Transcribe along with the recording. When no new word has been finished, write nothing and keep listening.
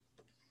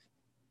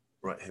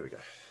Right, here we go.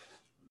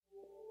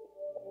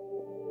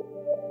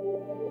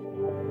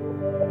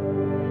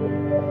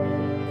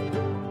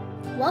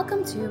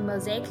 Welcome to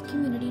Mosaic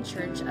Community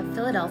Church of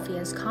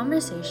Philadelphia's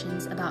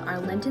conversations about our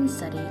Lenten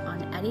study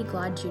on Eddie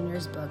Glaude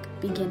Jr.'s book,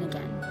 Begin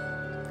Again.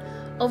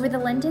 Over the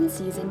Lenten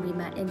season, we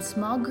met in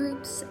small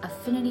groups,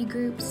 affinity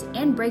groups,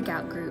 and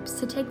breakout groups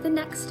to take the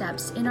next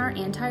steps in our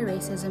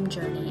anti-racism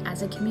journey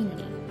as a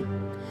community.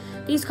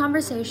 These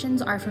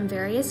conversations are from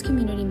various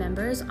community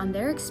members on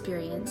their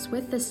experience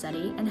with the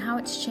study and how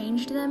it's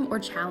changed them or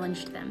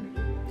challenged them.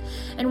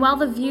 And while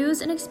the views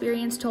and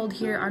experience told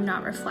here are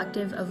not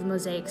reflective of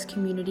Mosaic's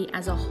community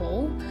as a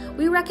whole,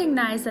 we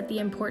recognize that the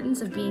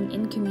importance of being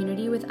in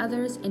community with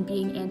others and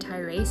being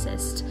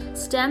anti-racist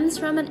stems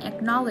from an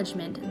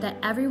acknowledgement that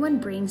everyone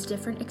brings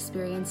different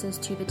experiences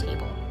to the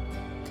table.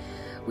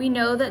 We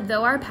know that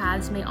though our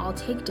paths may all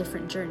take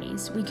different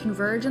journeys, we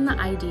converge on the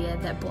idea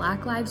that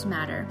Black Lives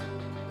Matter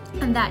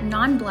and that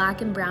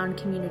non-Black and brown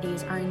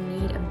communities are in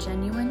need of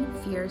genuine,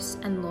 fierce,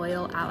 and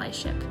loyal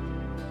allyship.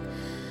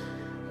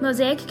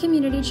 Mosaic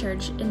Community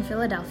Church in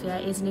Philadelphia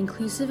is an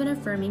inclusive and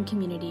affirming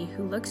community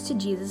who looks to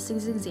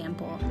Jesus'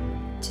 example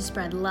to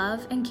spread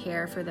love and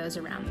care for those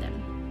around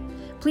them.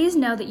 Please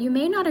know that you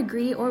may not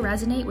agree or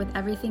resonate with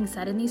everything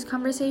said in these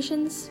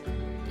conversations,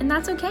 and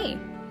that's okay.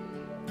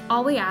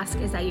 All we ask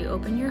is that you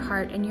open your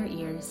heart and your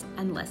ears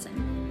and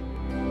listen.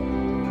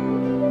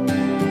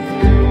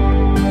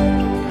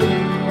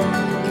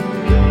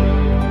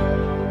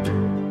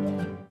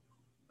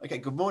 Okay,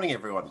 good morning,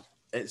 everyone.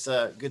 It's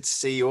good to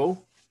see you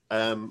all.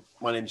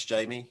 My name's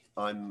Jamie.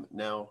 I'm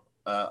now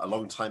a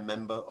long-time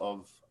member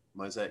of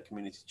Mosaic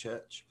Community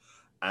Church,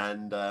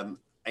 and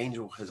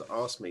Angel has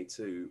asked me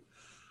to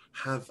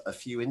have a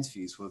few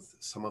interviews with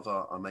some of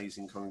our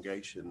amazing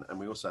congregation, and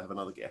we also have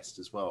another guest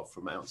as well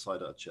from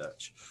outside our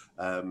church.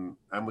 And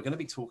we're going to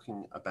be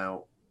talking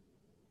about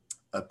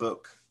a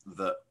book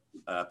that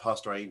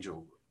Pastor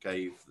Angel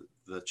gave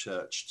the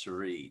church to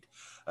read.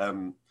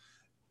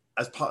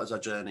 As part of our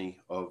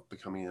journey of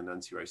becoming an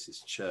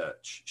anti-racist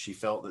church, she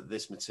felt that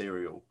this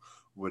material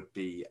would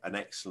be an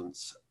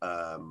excellent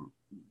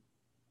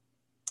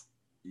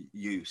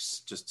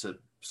use just to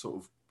sort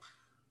of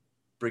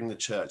bring the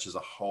church as a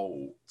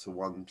whole to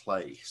one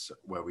place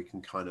where we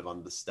can kind of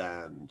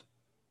understand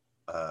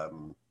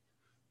the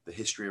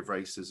history of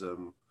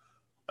racism,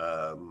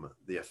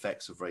 the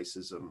effects of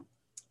racism,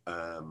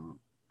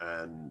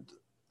 and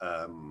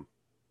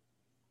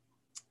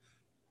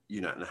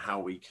and how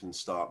we can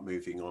start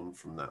moving on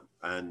from that.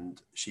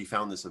 And she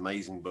found this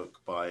amazing book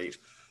by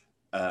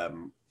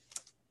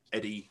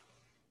Eddie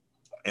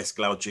S.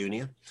 Glaude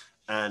Jr.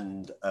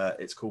 And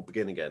it's called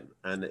Begin Again.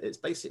 And it's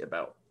basically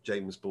about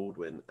James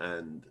Baldwin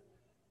and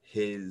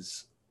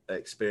his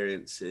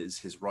experiences,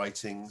 his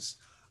writings,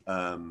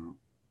 and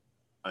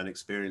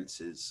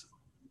experiences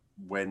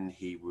when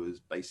he was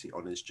basically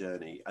on his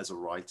journey as a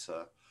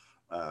writer,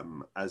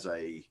 as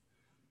a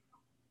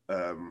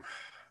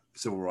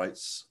civil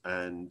rights,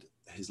 and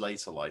his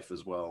later life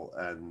as well,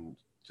 and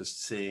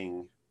just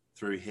seeing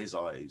through his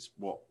eyes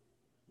what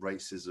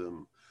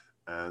racism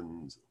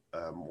and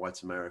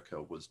white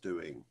America was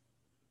doing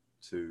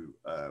to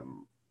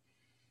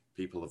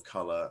people of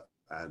color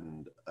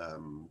and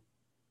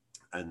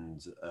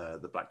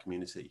the Black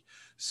community.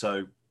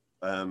 So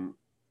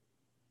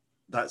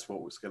that's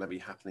what was going to be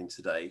happening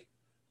today.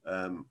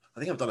 I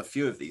think I've done a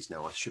few of these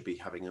now. I should be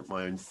having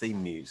my own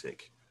theme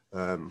music.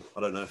 I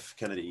don't know if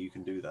Kennedy, you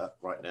can do that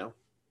right now.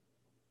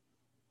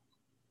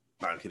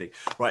 No, I'm kidding.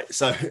 Right.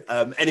 So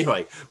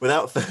anyway,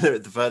 without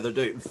further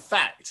ado, in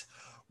fact,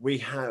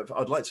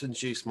 I'd like to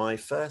introduce my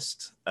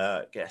first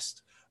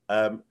guest.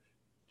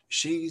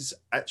 She's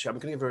actually, I'm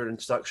going to give her an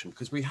introduction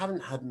because we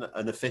haven't had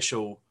an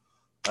official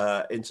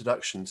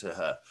introduction to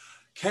her.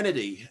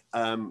 Kennedy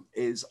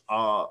is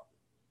our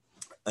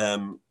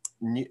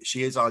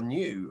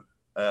new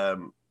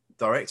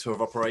Director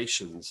of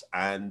Operations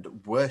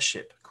and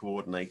Worship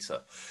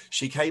Coordinator.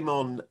 She came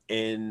on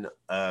in,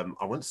 I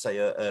want to say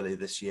earlier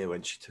this year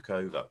when she took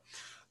over,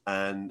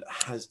 and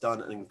has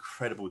done an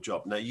incredible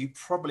job. Now, you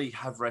probably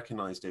have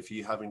recognized her if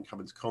you haven't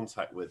come into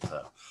contact with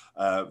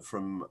her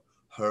from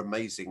her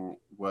amazing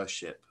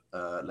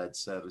worship-led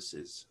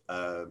services.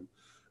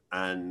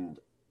 And,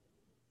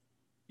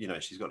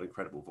 she's got an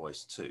incredible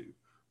voice too,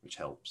 which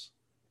helps,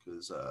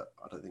 because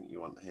I don't think you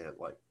want to hear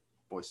like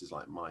voices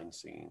like mine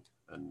singing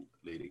and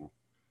leading.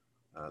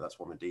 That's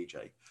why I'm a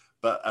DJ.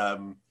 But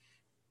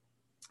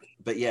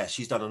yeah,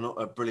 she's done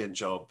a brilliant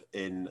job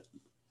in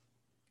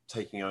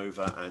taking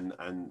over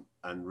and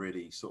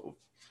really sort of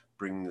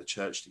bringing the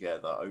church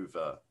together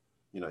over,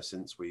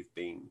 since we've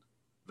been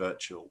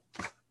virtual,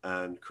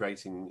 and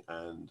creating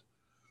and,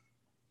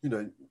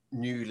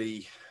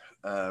 newly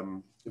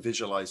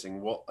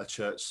visualizing what a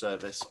church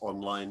service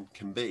online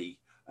can be.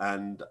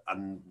 And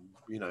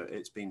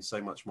it's been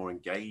so much more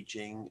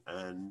engaging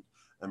and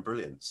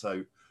brilliant.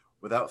 So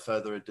without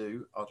further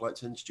ado, I'd like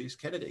to introduce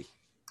Kennedy.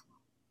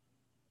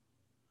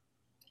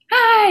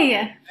 Hi.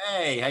 Hi.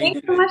 Hey, how you Thanks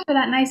so doing? much for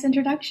that nice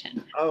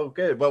introduction. Oh,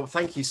 good. Well,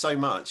 thank you so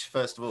much.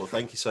 First of all,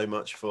 thank you so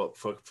much for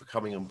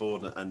coming on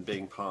board and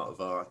being part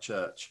of our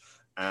church.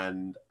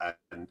 And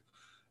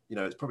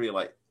it's probably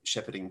like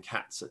shepherding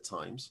cats at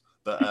times,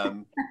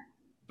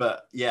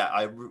 but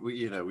yeah,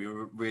 we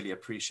really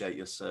appreciate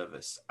your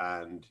service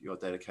and your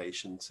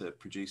dedication to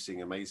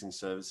producing amazing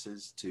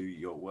services to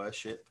your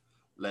worship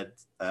led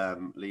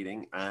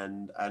leading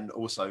and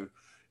also,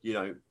 you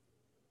know,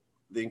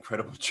 the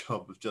incredible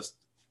job of just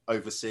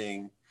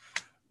overseeing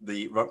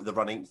the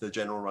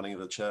general running of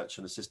the church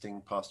and assisting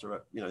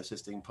Pastor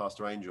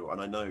Angel.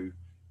 And I know,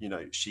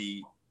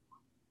 she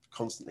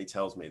constantly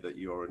tells me that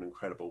you're an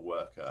incredible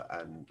worker,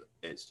 and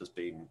it's just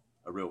been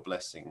a real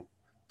blessing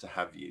to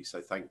have you. So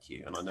thank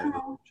you. And I know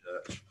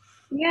the church.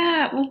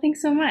 Yeah, well,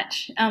 thanks so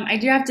much. I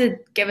do have to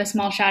give a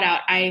small shout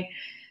out. I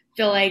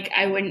feel like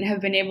I wouldn't have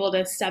been able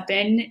to step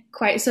in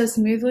quite so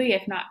smoothly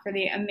if not for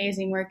the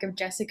amazing work of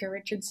Jessica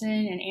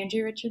Richardson and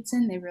Andrew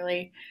Richardson. They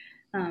really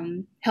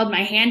held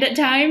my hand at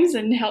times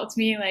and helped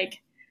me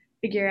like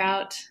figure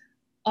out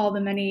all the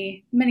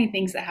many, many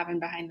things that happen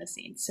behind the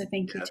scenes. So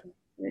thank you Yeah. to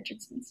the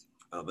Richardsons.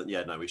 But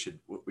yeah, no, we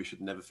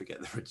should never forget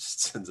the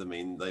Richardsons. I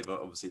mean, they've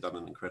obviously done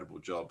an incredible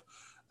job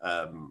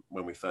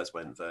when we first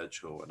went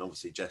virtual, and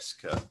obviously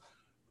Jessica,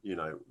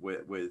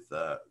 with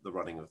the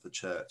running of the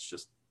church,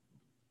 just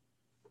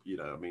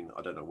I mean,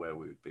 I don't know where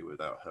we would be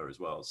without her as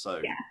well.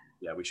 So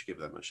yeah, we should give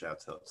them a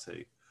shout out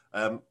too.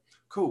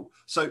 Cool.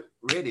 So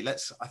really,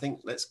 let's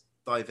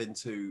dive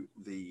into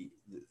the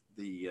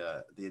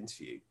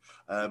interview.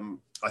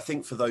 I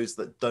think for those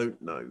that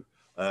don't know,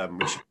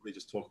 we should probably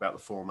just talk about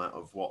the format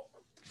of what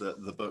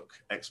the book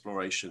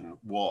Exploration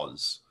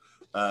was.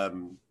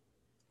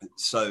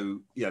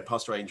 So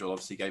Pastor Angel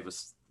obviously gave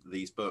us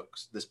this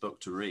book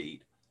to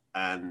read,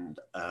 and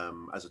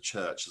as a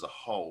church as a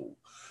whole,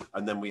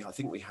 and then I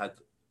think we had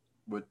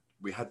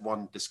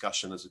one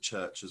discussion as a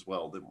church as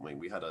well, didn't we?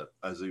 We had a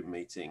Zoom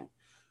meeting.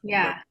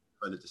 Yeah. Where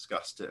we kind of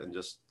discussed it and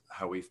just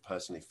how we've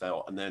personally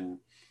felt, and then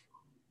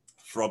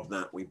from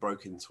that we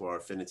broke into our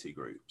affinity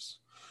groups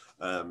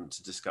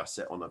to discuss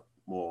it on a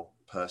more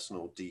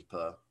personal,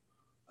 deeper,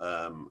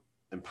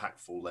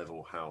 impactful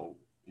level, how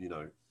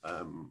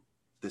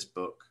this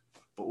book,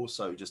 but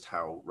also just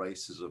how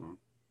racism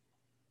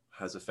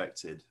has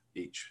affected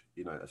each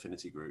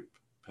affinity group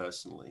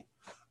personally,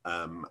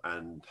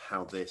 and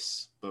how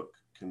this book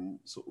can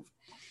sort of,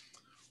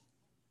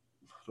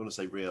 I don't want to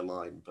say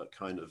realign, but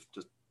kind of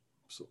just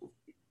sort of,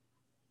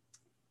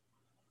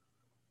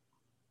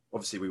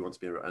 obviously we want to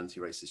be an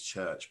anti-racist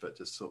church, but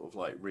just sort of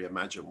like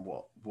reimagine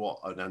what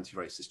an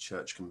anti-racist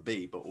church can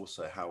be, but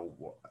also how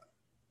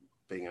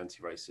being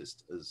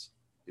anti-racist, as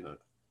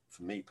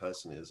for me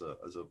personally, as a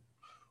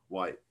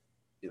white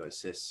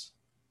cis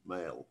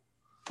male,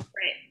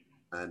 Right.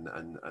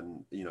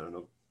 and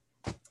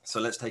so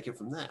let's take it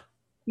from there.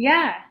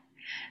 Yeah.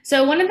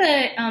 So one of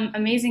the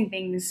amazing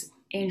things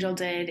Angel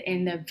did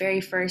in the very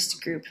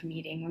first group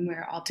meeting when we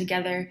were all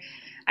together,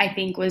 I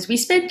think, was we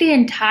spent the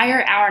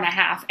entire hour and a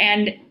half.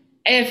 And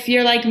if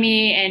you're like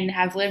me and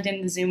have lived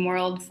in the Zoom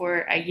world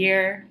for a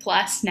year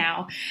plus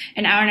now,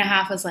 an hour and a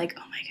half was like,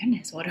 oh my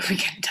goodness, what are we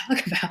going to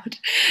talk about?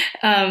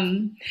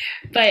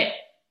 But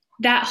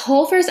that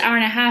whole first hour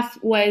and a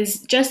half was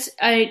just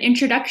an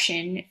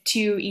introduction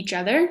to each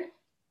other,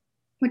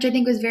 which I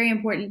think was very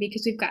important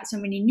because we've got so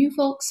many new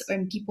folks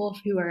and people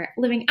who are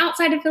living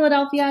outside of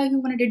Philadelphia who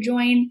wanted to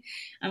join.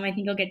 I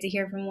think you'll get to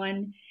hear from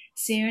one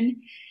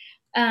soon.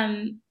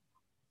 And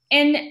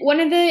one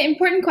of the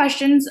important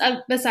questions,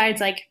 besides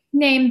like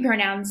name,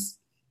 pronouns,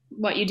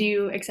 what you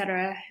do,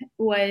 etc.,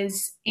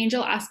 was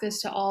Angel asked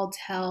us to all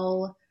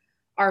tell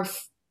our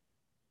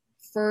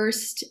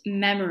first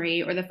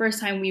memory, or the first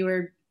time we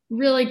were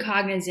really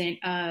cognizant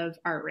of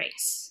our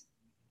race.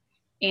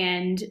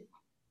 And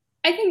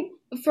I think,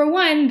 for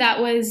one, that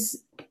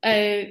was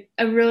a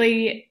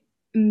really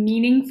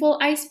meaningful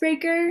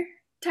icebreaker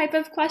type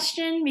of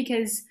question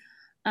because,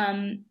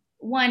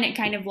 one, it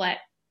kind of let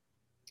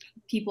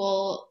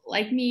people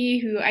like me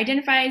who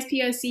identify as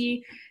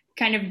POC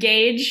kind of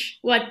gauge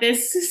what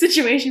this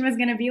situation was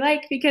going to be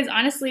like, because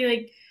honestly,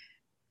 like,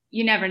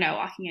 you never know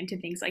walking into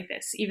things like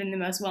this. Even the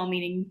most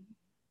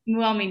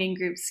well-meaning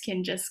groups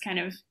can just kind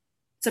of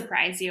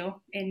surprise you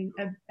in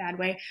a bad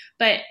way.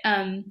 But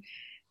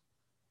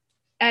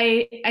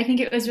I think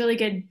it was really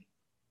good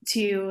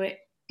to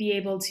be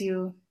able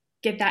to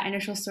get that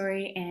initial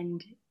story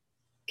and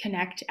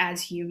connect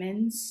as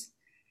humans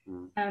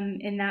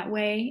in that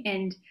way,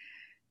 and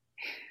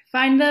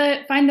find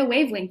the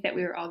wavelength that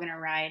we were all going to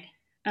ride.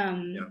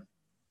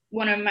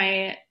 One of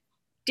my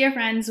dear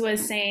friends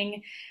was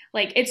saying,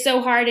 like, it's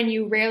so hard and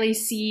you rarely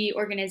see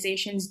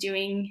organizations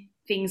doing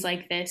things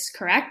like this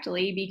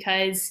correctly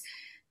because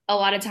a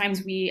lot of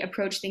times we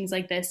approach things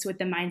like this with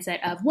the mindset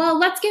of, well,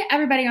 let's get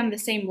everybody on the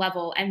same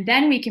level and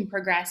then we can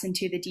progress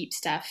into the deep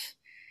stuff.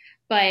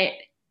 But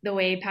the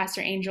way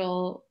Pastor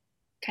Angel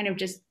kind of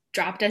just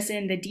dropped us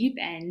in the deep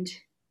end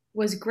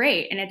was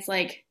great. And it's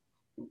like,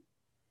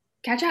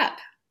 catch up,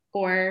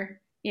 or,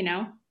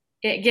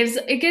 it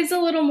gives a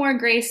little more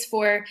grace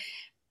for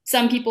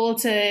some people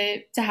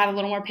to have a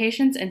little more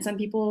patience, and some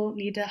people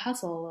need to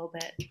hustle a little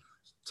bit.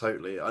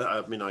 Totally.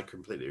 I mean, I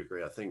completely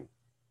agree. I think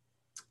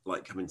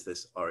like coming to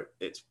this,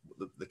 it's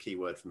the key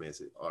word for me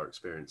is our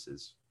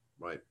experiences,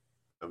 right?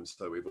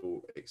 So we've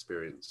all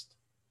experienced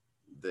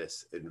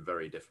this in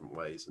very different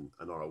ways,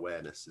 and our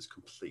awareness is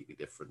completely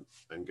different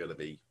and going to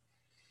be,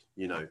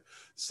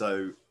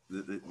 so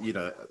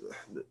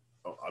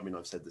I mean,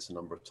 I've said this a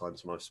number of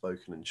times when I've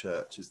spoken in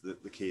church, is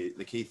that the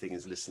key thing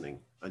is listening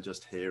and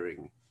just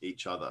hearing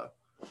each other,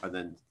 and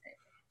then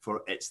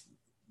it's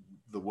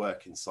the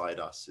work inside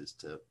us is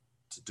to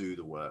do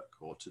the work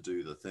or to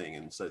do the thing.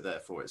 And so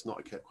therefore it's not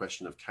a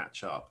question of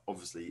catch up.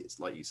 Obviously, it's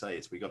like you say,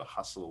 we got to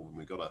hustle and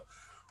we've got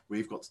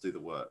to do the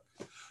work.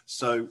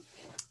 So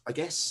I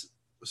guess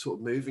sort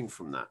of moving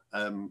from that,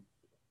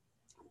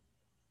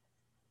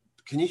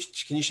 can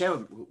you share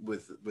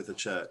with the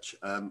church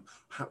how,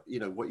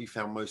 what you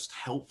found most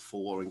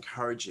helpful or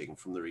encouraging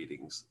from the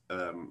readings,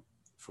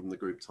 from the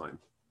group time?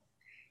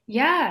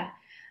 Yeah.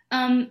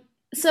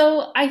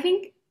 So I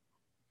think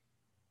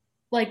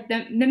like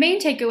the main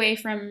takeaway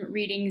from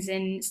readings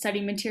and study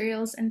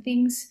materials and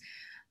things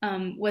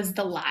was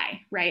the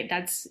lie, right?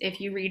 That's, if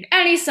you read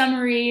any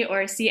summary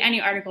or see any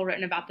article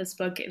written about this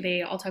book,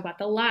 they all talk about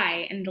the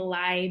lie, and the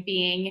lie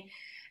being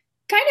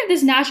kind of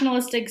this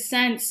nationalistic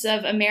sense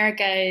of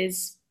America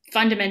is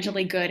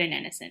fundamentally good and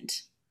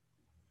innocent.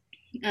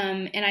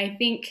 And I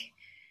think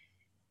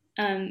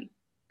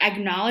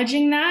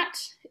acknowledging that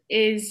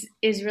is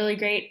really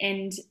great,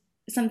 and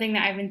something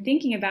that I've been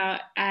thinking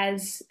about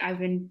as I've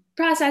been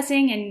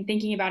processing and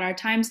thinking about our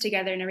times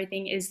together and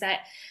everything is that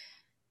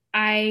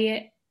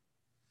I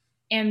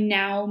am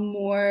now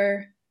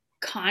more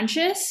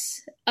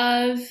conscious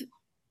of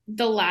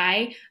the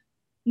lie,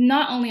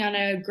 not only on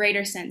a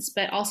greater sense,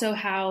 but also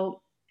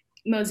how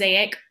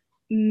Mosaic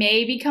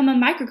may become a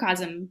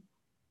microcosm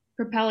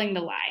propelling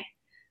the lie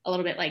a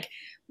little bit. Like,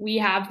 we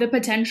have the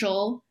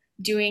potential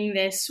doing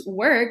this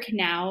work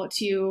now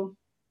to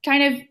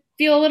kind of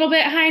feel a little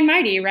bit high and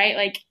mighty, right?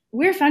 Like,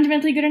 we're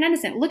fundamentally good and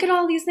innocent. Look at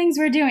all these things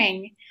we're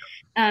doing.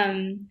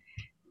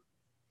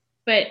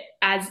 But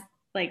as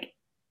like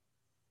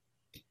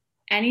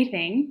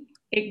anything,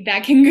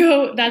 that can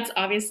go, that's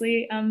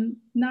obviously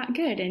not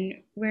good. And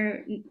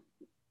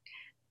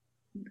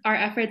our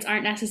efforts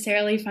aren't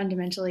necessarily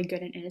fundamentally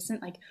good and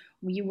innocent. Like,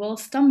 we will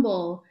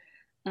stumble.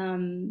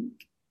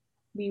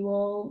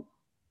 We'll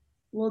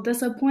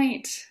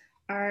disappoint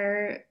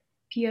our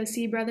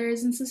POC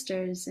brothers and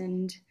sisters,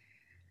 and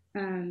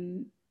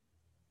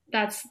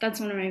that's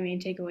one of my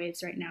main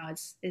takeaways right now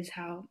is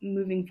how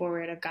moving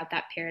forward I've got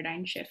that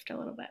paradigm shift a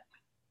little bit.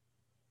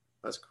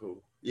 That's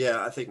cool.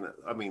 Yeah, I think that,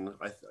 I mean,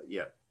 I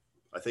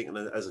think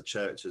as a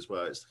church as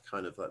well, it's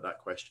kind of like that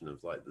question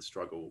of like the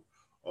struggle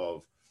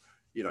of,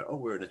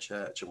 we're in a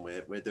church and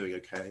we're doing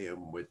okay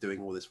and we're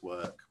doing all this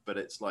work, but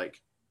it's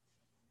like,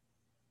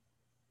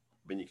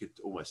 I mean, you could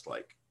almost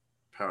like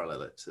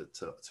parallel it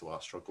to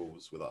our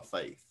struggles with our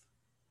faith,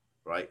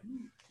 right?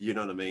 You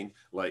know what I mean?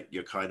 Like,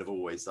 you're kind of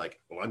always like,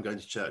 I'm going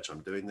to church,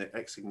 I'm doing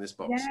Xing this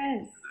box,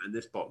 yes, and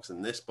this box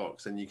and this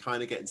box, and you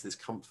kind of get into this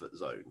comfort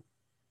zone,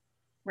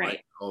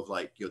 right? Of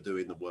like, you're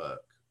doing the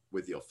work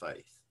with your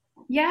faith.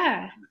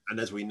 Yeah. And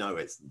as we know,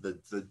 it's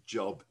the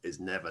job is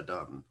never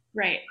done.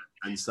 Right.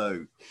 And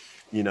so,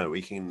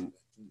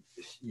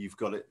 you've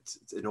got it,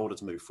 in order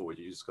to move forward,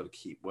 you just got to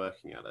keep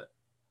working at it.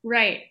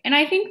 Right. And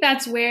I think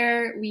that's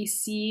where we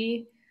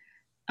see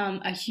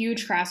a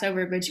huge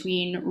crossover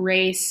between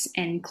race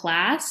and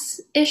class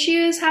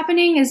issues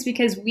happening, is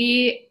because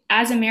we,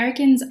 as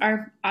Americans,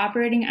 are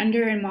operating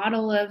under a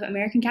model of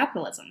American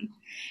capitalism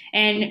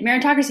and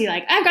meritocracy.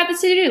 Like, I've got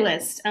this to-do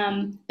list,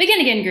 begin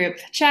again group,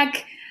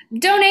 check,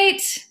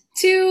 donate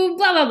to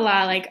blah, blah,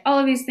 blah, like all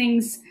of these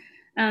things.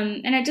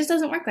 And it just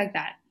doesn't work like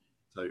that.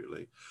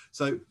 Totally.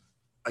 So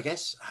I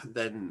guess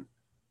then,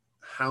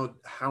 how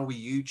were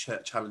you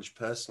challenged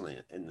personally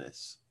in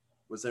this?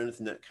 Was there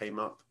anything that came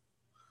up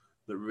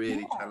that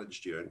really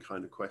challenged you and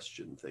kind of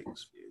questioned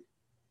things for you?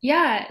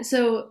 Yeah.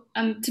 So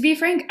to be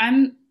frank,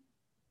 I'm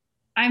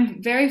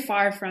very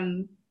far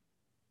from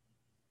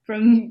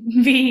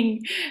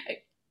being,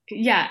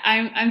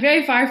 I'm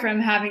very far from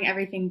having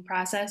everything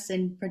processed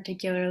and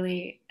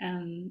particularly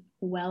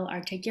well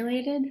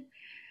articulated.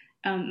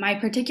 My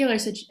particular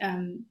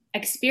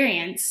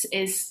experience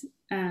is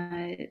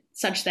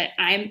such that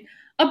I'm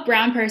a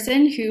brown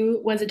person who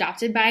was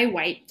adopted by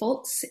white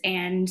folks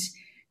and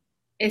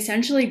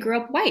essentially grew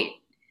up white.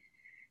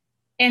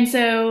 And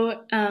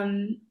so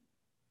a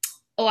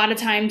lot of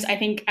times I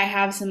think I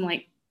have some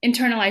like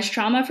internalized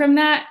trauma from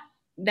that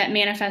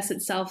manifests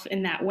itself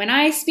in that when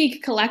I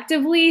speak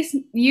collectively,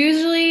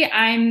 usually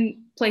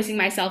I'm placing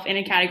myself in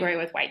a category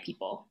with white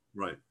people.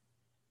 Right.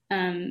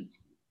 And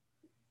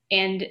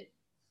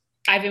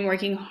I've been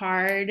working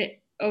hard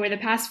over the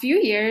past few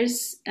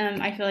years.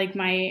 I feel like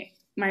my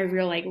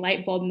real like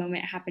light bulb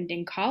moment happened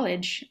in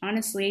college,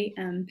 honestly,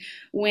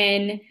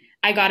 when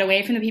I got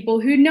away from the people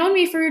who'd known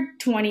me for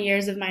 20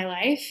 years of my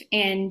life.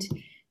 And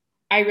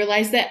I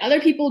realized that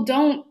other people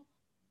don't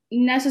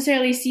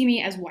necessarily see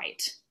me as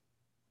white.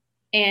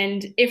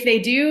 And if they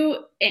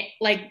do,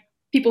 like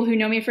people who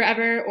know me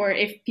forever, or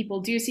if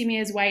people do see me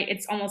as white,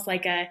 it's almost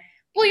like a,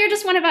 well, you're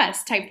just one of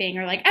us type thing.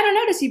 Or like, I don't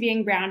notice you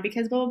being brown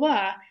because blah, blah,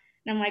 blah.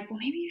 And I'm like, well,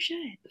 maybe you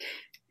should.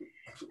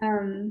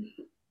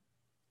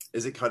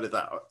 Is it kind of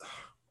that,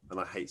 and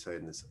I hate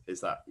saying this,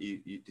 is that you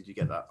did you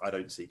get that I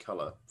don't see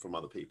color from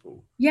other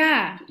people?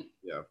 Yeah.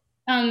 Yeah.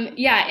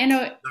 Yeah, in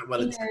a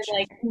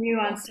like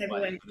nuanced type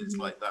of way. But it's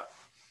like that.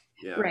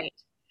 Yeah. Right.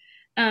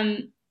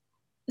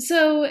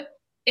 So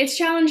it's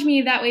challenged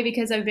me that way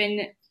because I've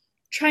been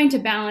trying to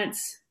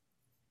balance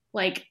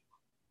like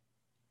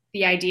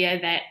the idea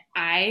that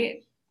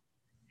I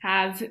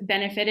have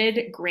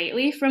benefited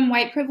greatly from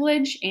white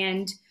privilege,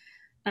 and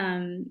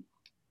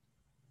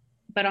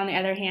but on the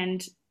other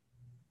hand,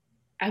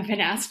 I've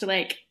been asked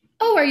like,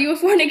 oh, are you a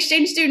foreign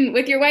exchange student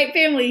with your white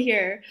family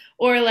here?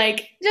 Or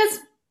like just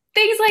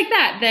things like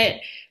that that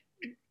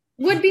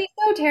would be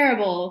so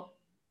terrible.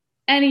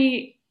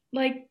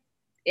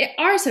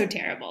 Are so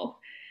terrible.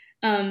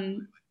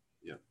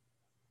 Yeah.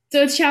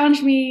 So it's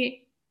challenged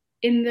me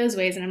in those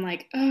ways, and I'm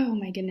like, oh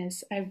my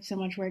goodness, I have so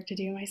much work to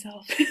do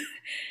myself.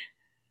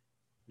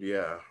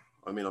 Yeah.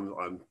 I mean,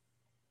 I'm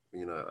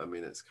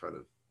it's kind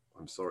of,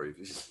 I'm sorry if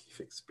you've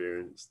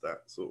experienced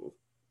that sort of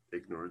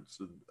ignorance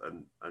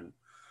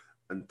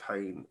and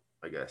pain,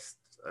 I guess.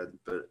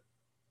 But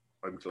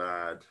I'm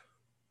glad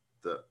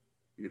that,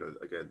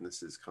 again,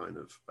 this is kind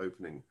of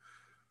opening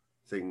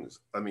things.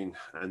 I mean,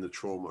 and the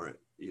trauma,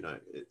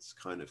 it's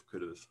kind of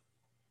could have,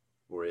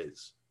 or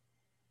is,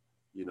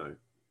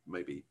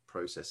 maybe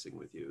processing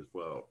with you as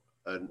well.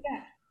 And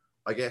yeah.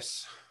 I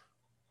guess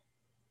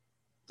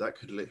that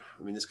could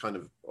this kind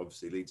of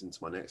obviously leads into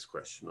my next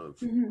question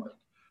of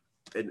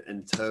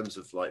in terms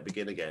of like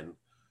begin again,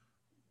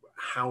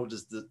 how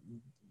does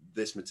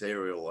this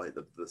material, like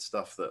the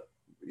stuff that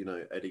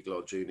Eddie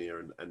Glaude Jr.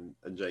 and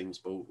James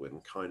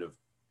Baldwin kind of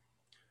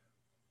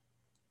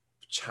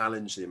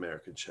challenge the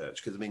American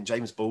church? Because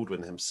James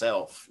Baldwin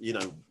himself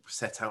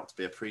set out to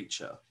be a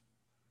preacher,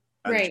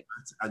 and, right,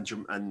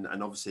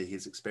 and obviously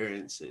his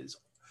experiences,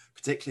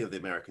 particularly of the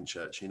American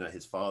church,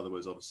 his father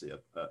was obviously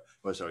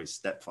his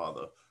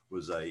stepfather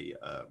was a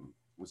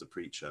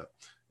preacher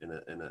in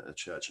a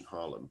church in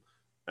Harlem,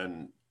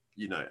 and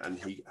he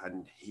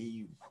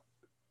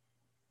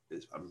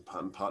is,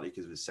 and partly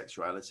because of his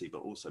sexuality, but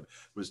also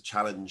was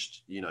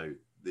challenged,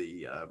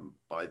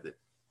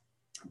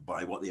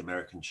 by what the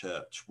American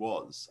church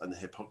was and the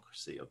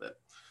hypocrisy of it.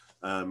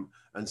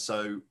 And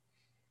so,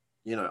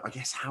 I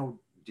guess, how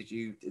did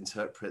you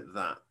interpret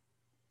that,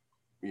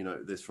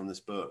 this from this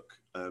book,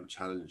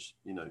 challenge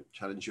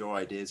your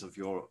ideas of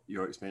your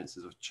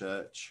experiences of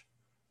church,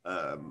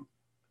 and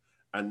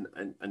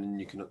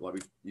you can,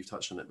 like you've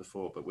touched on it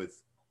before, but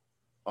with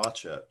our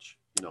church,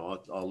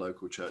 our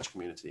local church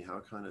community, how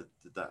kind of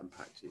did that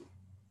impact you?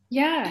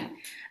 Yeah.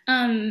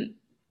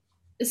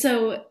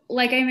 So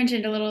like I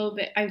mentioned a little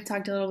bit, I've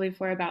talked a little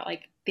before about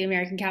like the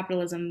American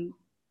capitalism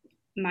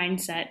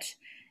mindset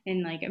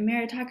and like a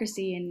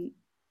meritocracy. And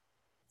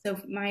so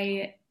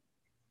my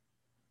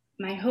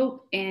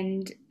hope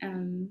and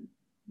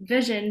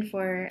vision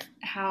for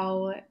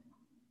how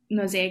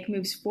Mosaic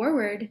moves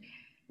forward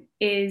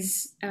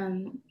is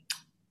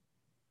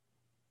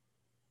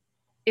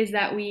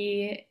that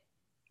we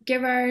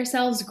give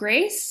ourselves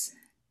grace,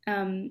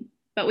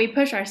 but we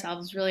push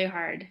ourselves really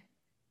hard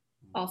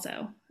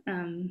also.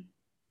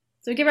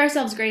 So give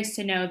ourselves grace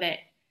to know that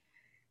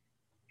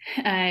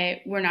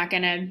we're not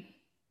going to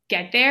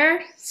get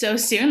there so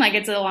soon. Like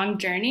it's a long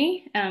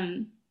journey.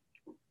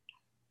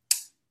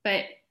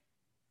 But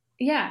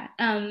yeah,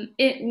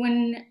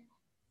 when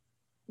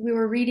we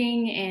were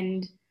reading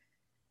and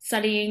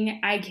studying,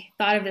 I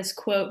thought of this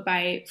quote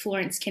by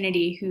Florence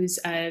Kennedy, who's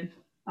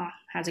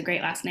has a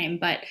great last name,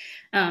 but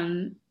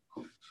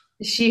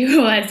she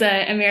was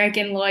an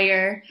American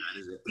lawyer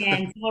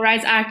and civil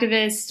rights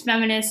activist,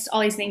 feminist,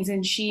 all these things.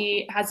 And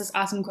she has this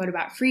awesome quote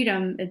about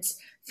freedom.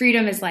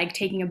 Freedom is like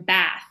taking a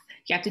bath.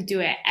 You have to do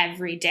it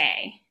every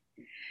day.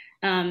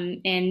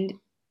 And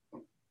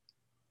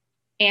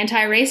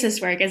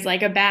anti-racist work is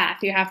like a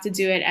bath. You have to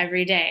do it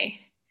every day.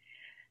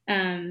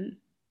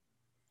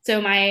 So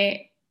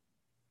my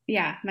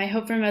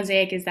hope for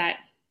Mosaic is that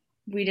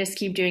we just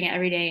keep doing it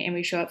every day and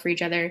we show up for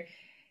each other,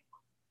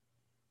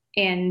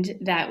 and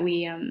that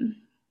we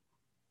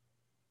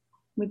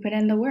put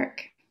in the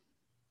work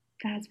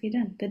that has to be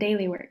done, the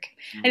daily work.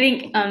 I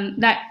think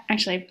that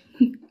actually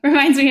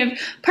reminds me of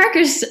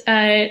Parker's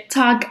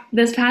talk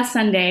this past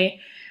Sunday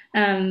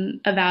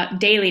about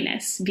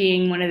dailiness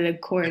being one of the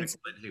chords.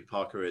 Who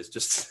Parker is,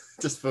 just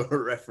for a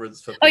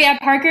reference. Oh yeah,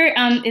 Parker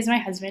is my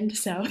husband,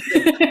 so.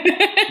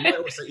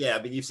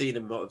 Yeah, you've seen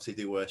him obviously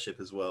do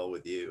worship as well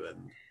with you,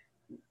 and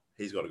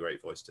he's got a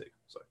great voice too,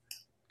 so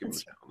give him a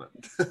shout on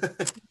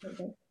that.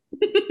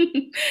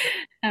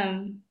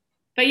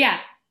 But yeah,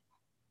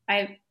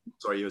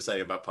 sorry, you were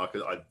saying about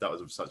Parker. That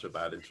was such a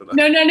bad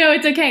introduction. No,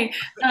 it's okay.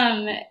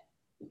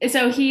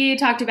 So he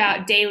talked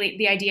about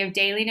the idea of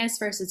dailiness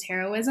versus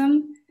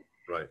heroism,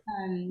 right?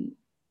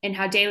 And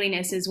how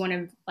dailiness is one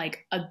of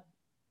like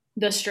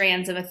the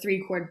strands of a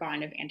 3-chord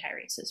bond of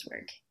anti-racist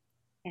work.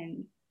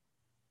 And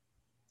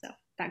so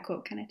that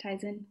quote kind of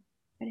ties in.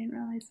 I didn't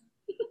realize.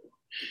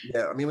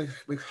 Yeah, I mean,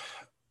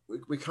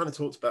 we kind of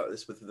talked about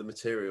this with the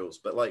materials,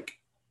 but like,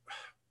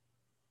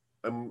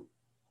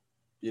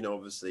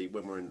 obviously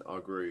when we're in our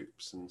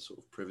groups and sort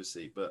of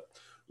privacy, but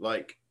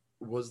like,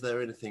 was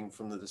there anything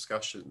from the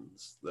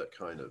discussions that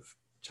kind of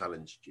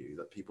challenged you,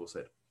 that people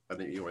said, and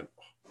then you went,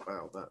 oh,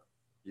 wow, that,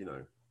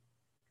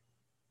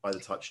 either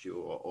touched you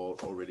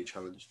or really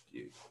challenged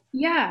you?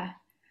 Yeah.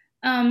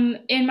 In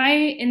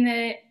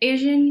the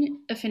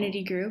Asian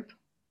affinity group,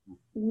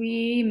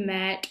 we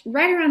met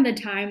right around the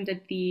time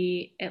that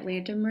the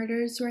Atlanta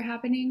murders were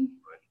happening.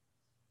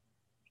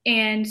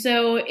 And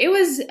so it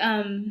was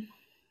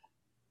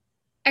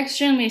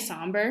extremely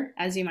somber,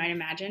 as you might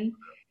imagine.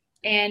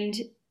 And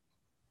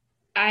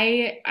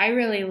I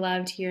really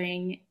loved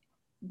hearing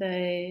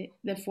the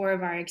 4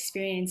 of our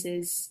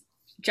experiences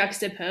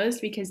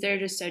juxtaposed, because they're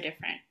just so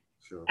different.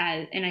 Sure.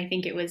 And I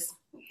think it was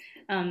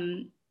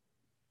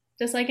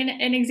just like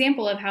an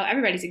example of how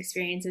everybody's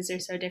experiences are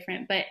so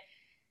different. But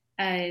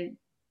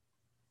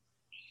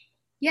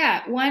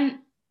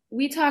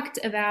we talked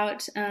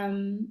about,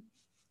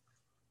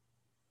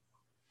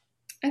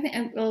 I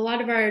think a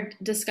lot of our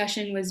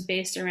discussion was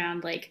based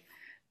around like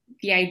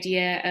the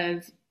idea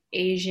of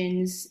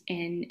Asians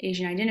and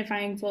Asian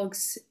identifying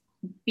folks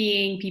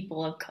being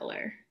people of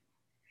color.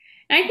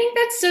 And I think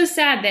that's so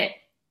sad that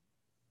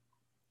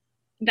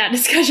that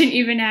discussion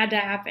even had to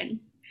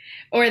happen,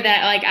 or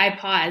that like I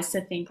paused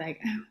to think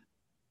like, oh,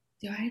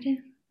 do I do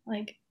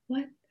like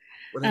what?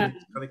 Well,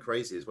 it's kind of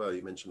crazy as well.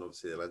 You mentioned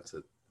obviously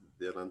the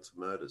Atlanta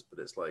murders, but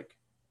it's like,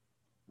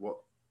 what?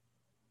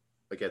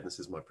 Again, this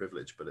is my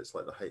privilege, but it's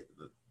like the hate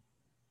that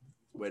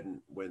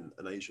when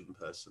an Asian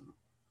person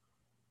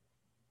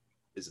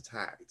is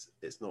attacked,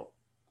 it's not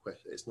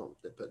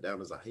put down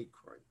as a hate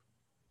crime.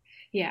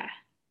 Yeah.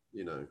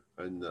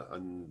 And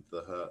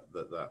the hurt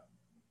that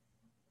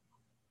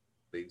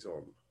leads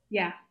on.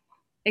 Yeah,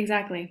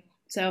 exactly.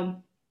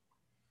 So,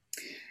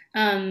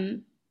 that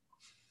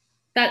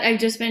I've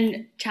just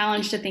been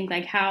challenged to think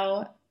like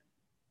how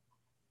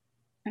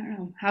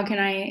can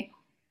I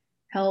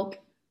help?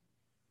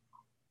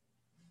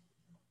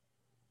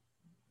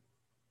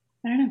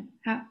 I don't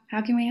know.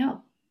 How can we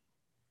help?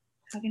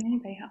 How can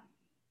anybody help?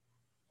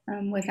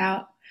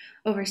 Without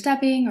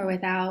overstepping or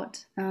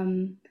without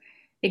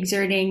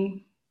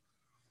exerting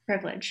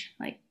privilege.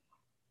 Like,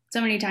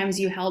 so many times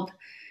you help,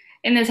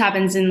 and this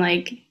happens in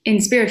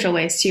spiritual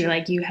ways too,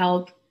 like you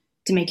help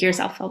to make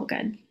yourself feel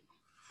good.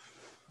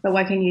 But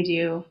what can you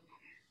do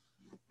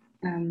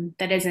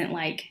that isn't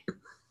like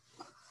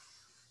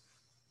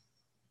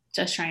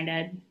just trying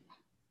to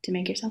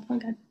make yourself feel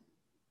good?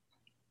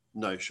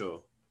 No,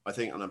 sure. I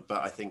think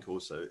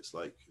also it's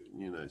like,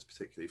 it's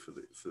particularly for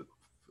the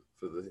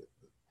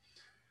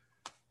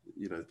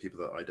people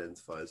that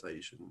identify as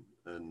Asian,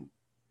 and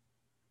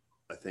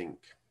I think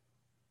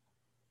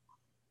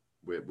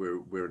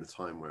we're in a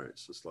time where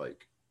it's just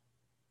like,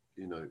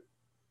 I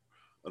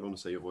don't want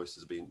to say your voice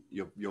has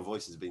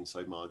been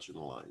so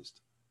marginalized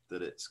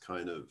that it's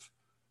kind of,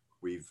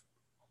 we've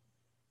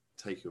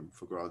taken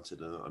for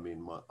granted. And I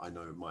mean, I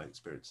know my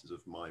experiences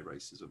of my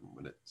racism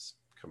when it's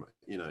come,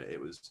 it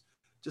was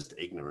just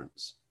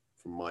ignorance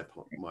from my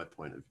part,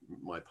 when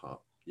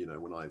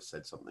I've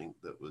said something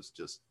that was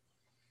just,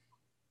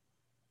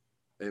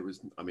 it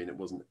wasn't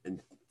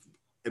in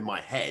my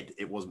head,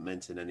 it wasn't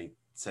meant in any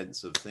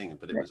sense of thing,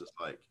 but it was just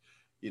like,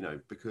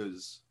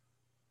 because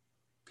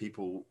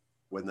people,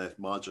 when they're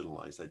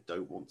marginalized, they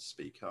don't want to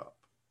speak up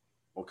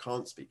or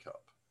can't speak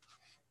up,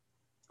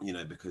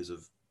 because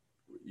of,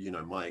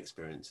 my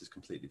experience is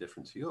completely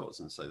different to yours.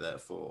 And so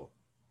therefore,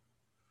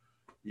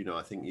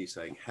 I think you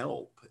saying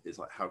help is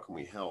like, how can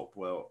we help?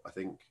 Well, I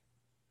think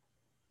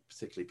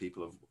particularly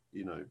people of,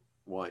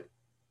 white,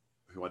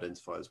 who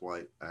identify as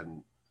white,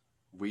 and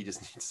we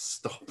just need to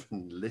stop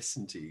and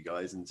listen to you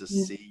guys and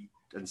just see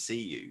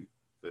you,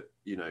 but,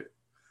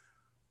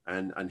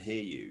 and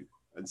hear you.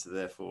 And so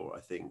therefore, I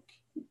think,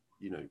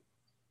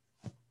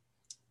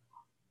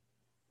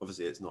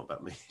 obviously it's not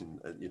about me,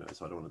 and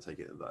so I don't want to take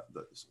it that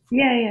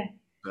yeah.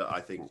 But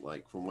I think,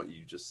 like, from what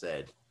you just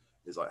said,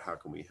 is like, how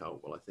can we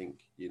help? Well, I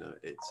think,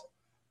 it's,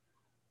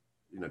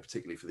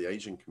 particularly for the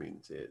Asian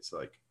community, it's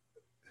like,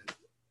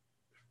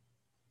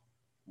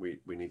 we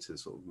need to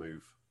sort of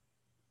move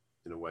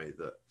in a way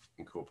that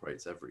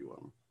incorporates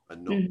everyone,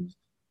 and not,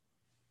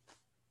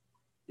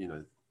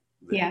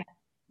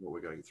 what we're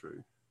going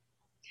through.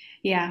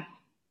 Yeah.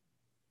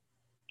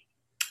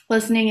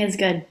 Listening is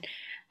good.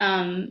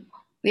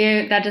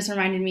 That just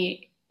reminded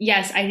me.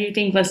 Yes, I do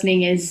think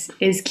listening is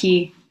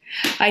key.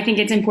 I think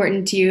it's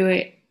important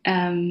to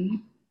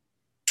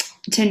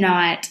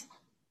not.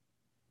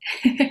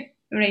 I'm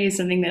gonna use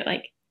something that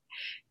like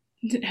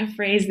a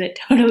phrase that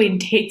totally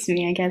dates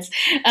me, I guess.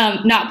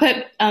 Not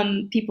put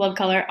people of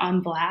color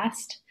on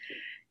blast.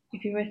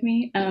 If you're with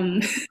me.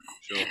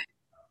 Sure.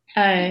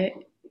 I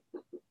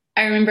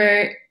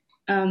remember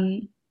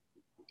in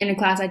a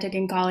class I took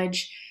in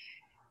college,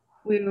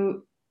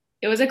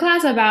 it was a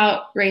class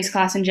about race,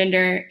 class, and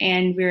gender,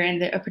 and we were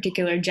in a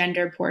particular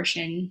gender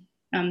portion.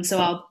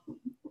 So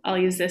I'll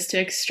use this to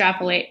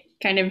extrapolate,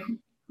 kind of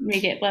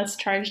make it less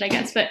charged, I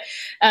guess. But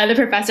the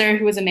professor,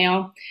 who was a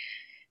male,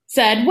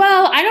 said,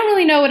 well, I don't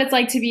really know what it's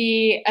like to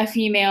be a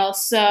female,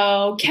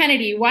 so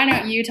Kennedy, why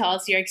don't you tell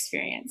us your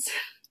experience?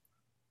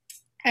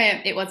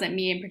 It wasn't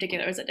me in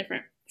particular, it was a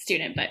different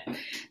student, but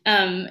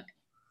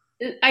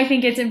I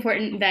think it's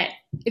important that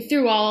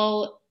through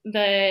all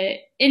the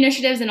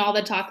initiatives and all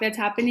the talk that's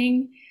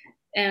happening,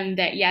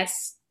 that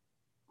yes,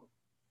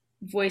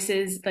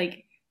 voices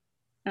like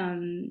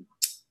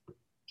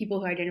people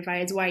who identify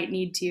as white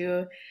need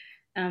to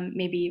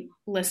maybe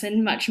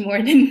listen much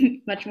more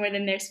than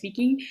they're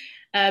speaking,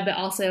 but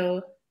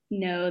also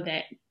know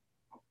that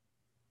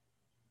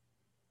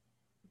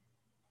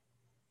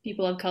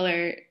people of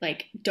color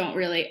like don't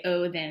really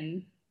owe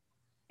them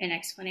an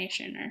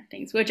explanation or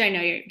things. Which I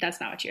know that's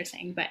not what you're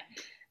saying, but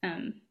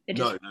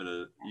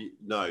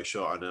no,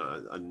 sure, I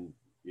know, and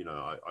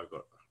I've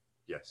got,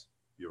 yes,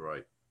 you're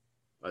right.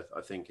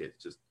 I think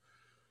it's just,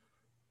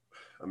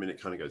 I mean,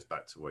 it kind of goes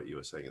back to what you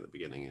were saying at the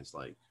beginning. It's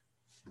like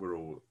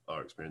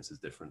our experience is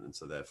different, and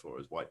so therefore,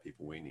 as white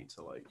people, we need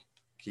to like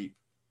keep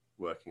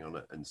working on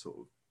it, and sort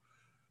of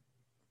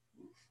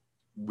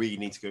we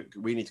need to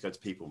go to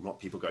people, not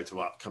people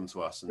come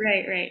to us, and,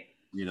 right,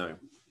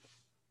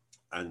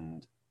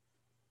 and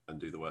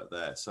do the work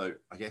there. So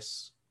I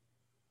guess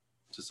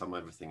to sum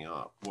everything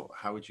up,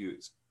 how would you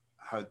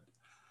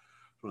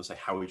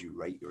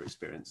rate your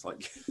experience?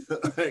 Like,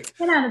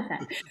 10 out of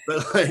 10.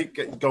 But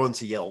like, go on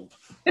to Yelp.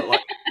 But, like,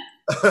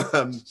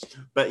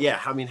 but yeah,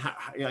 I mean,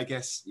 I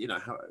guess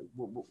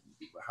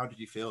how did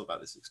you feel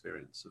about this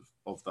experience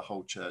of the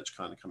whole church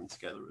kind of coming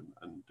together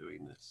and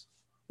doing this?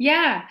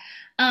 Yeah,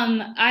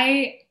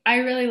 I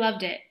really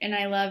loved it, and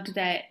I loved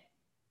that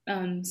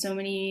so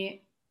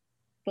many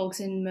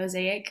folks in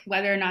Mosaic,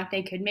 whether or not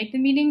they could make the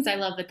meetings, I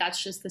love that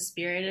that's just the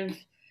spirit of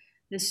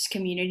this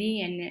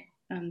community,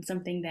 and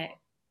something that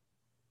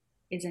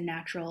is a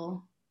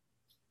natural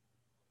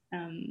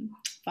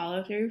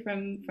follow through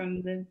from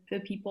the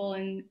people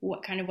and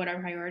what our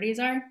priorities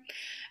are.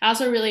 I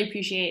also really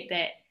appreciate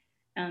that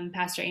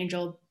Pastor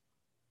Angel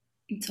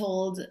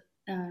told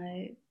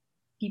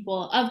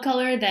people of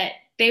color that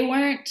they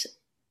weren't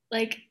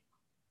like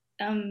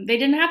they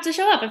didn't have to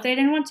show up if they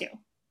didn't want to.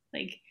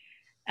 Like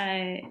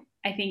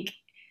I think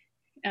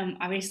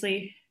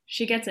obviously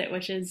she gets it,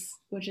 which is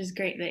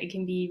great, that it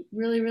can be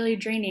really, really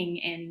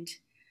draining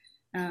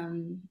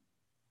and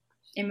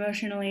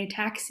emotionally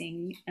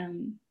taxing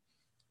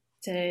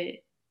to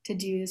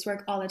do this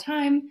work all the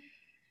time.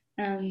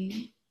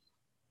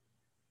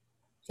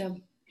 So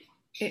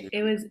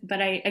it was,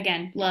 but I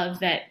again love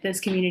that this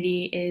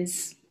community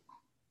is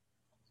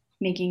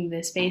making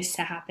the space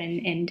to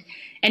happen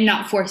and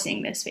not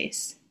forcing this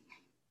space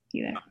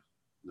either.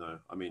 No,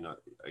 I mean,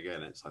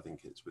 again, I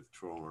think it's with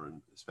trauma,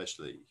 and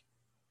especially,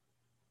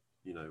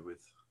 with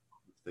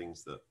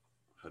things that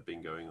have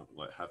been going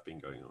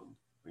on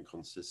and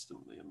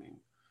consistently. I mean,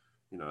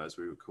 as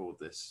we record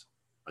this,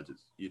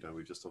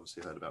 we've just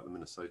obviously heard about the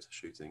Minnesota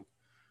shooting.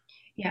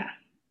 Yeah.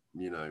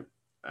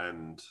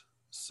 And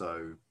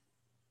so,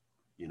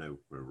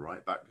 we're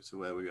right back to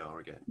where we are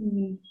again.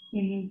 Mm-hmm.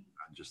 Mm-hmm.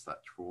 And just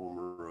that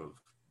trauma of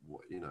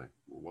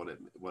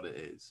what it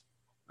is.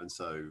 And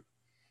so,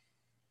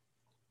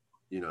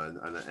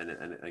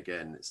 and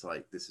again, it's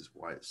like, this is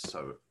why it's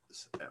so,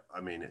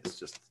 I mean, it's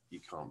just, you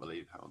can't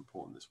believe how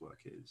important this work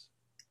is.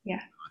 Yeah.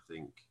 And I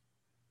think,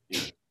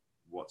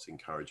 what's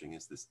encouraging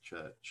is this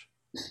church.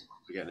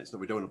 Again, it's not,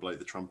 we don't want to blow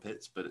the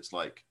trumpets, but it's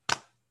like,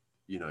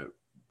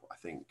 I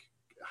think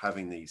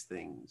having these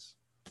things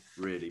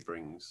really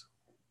brings,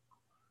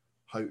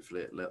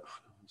 hopefully I don't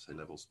say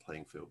levels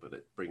playing field, but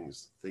it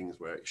brings things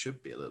where it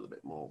should be a little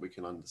bit more. We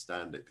can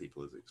understand it,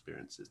 people's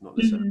experiences, not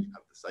necessarily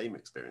have the same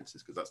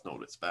experiences, because that's not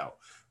what it's about,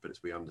 but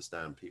it's we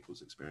understand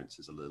people's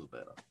experiences a little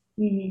better.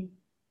 Mm-hmm.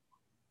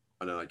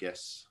 And then I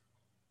guess,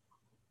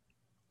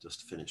 just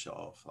to finish it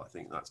off, I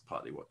think that's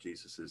partly what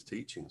Jesus's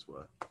teachings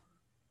were.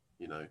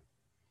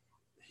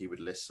 He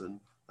would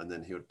listen, and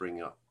then he would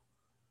bring up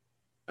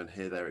and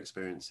hear their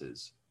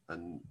experiences,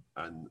 and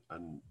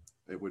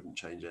it wouldn't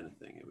change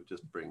anything. It would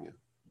just bring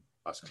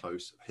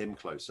him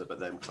closer, but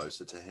them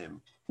closer to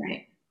him.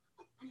 Right.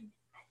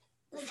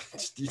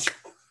 That's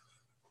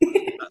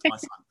my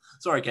son.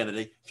 Sorry,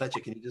 Kennedy. Fletcher,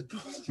 can you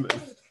just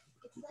move?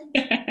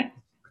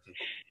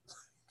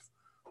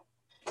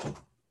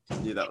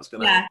 Knew that was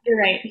gonna. Yeah, you're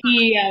right.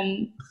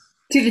 He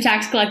to the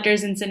tax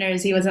collectors and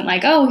sinners, he wasn't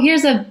like, oh,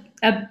 here's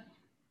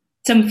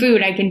some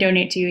food I can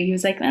donate to you. He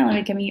was like, well, let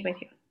me come eat with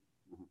you.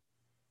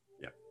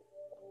 Yeah.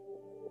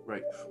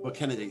 Great. Well,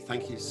 Kennedy,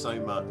 thank you so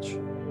much.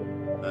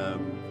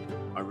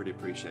 I really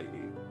appreciate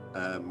you.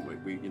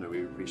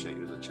 We appreciate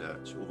you as a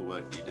church, all the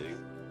work you do.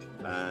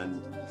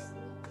 And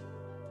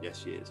yes,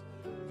 she is.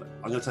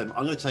 I'm going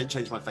to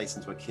change my face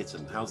into a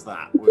kitten. How's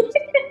that?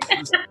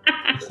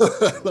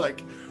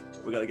 Like,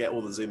 we're going to get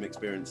all the Zoom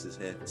experiences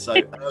here. So,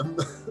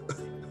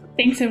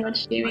 thanks so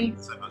much, Jamie.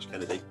 Thanks so much,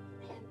 Kennedy.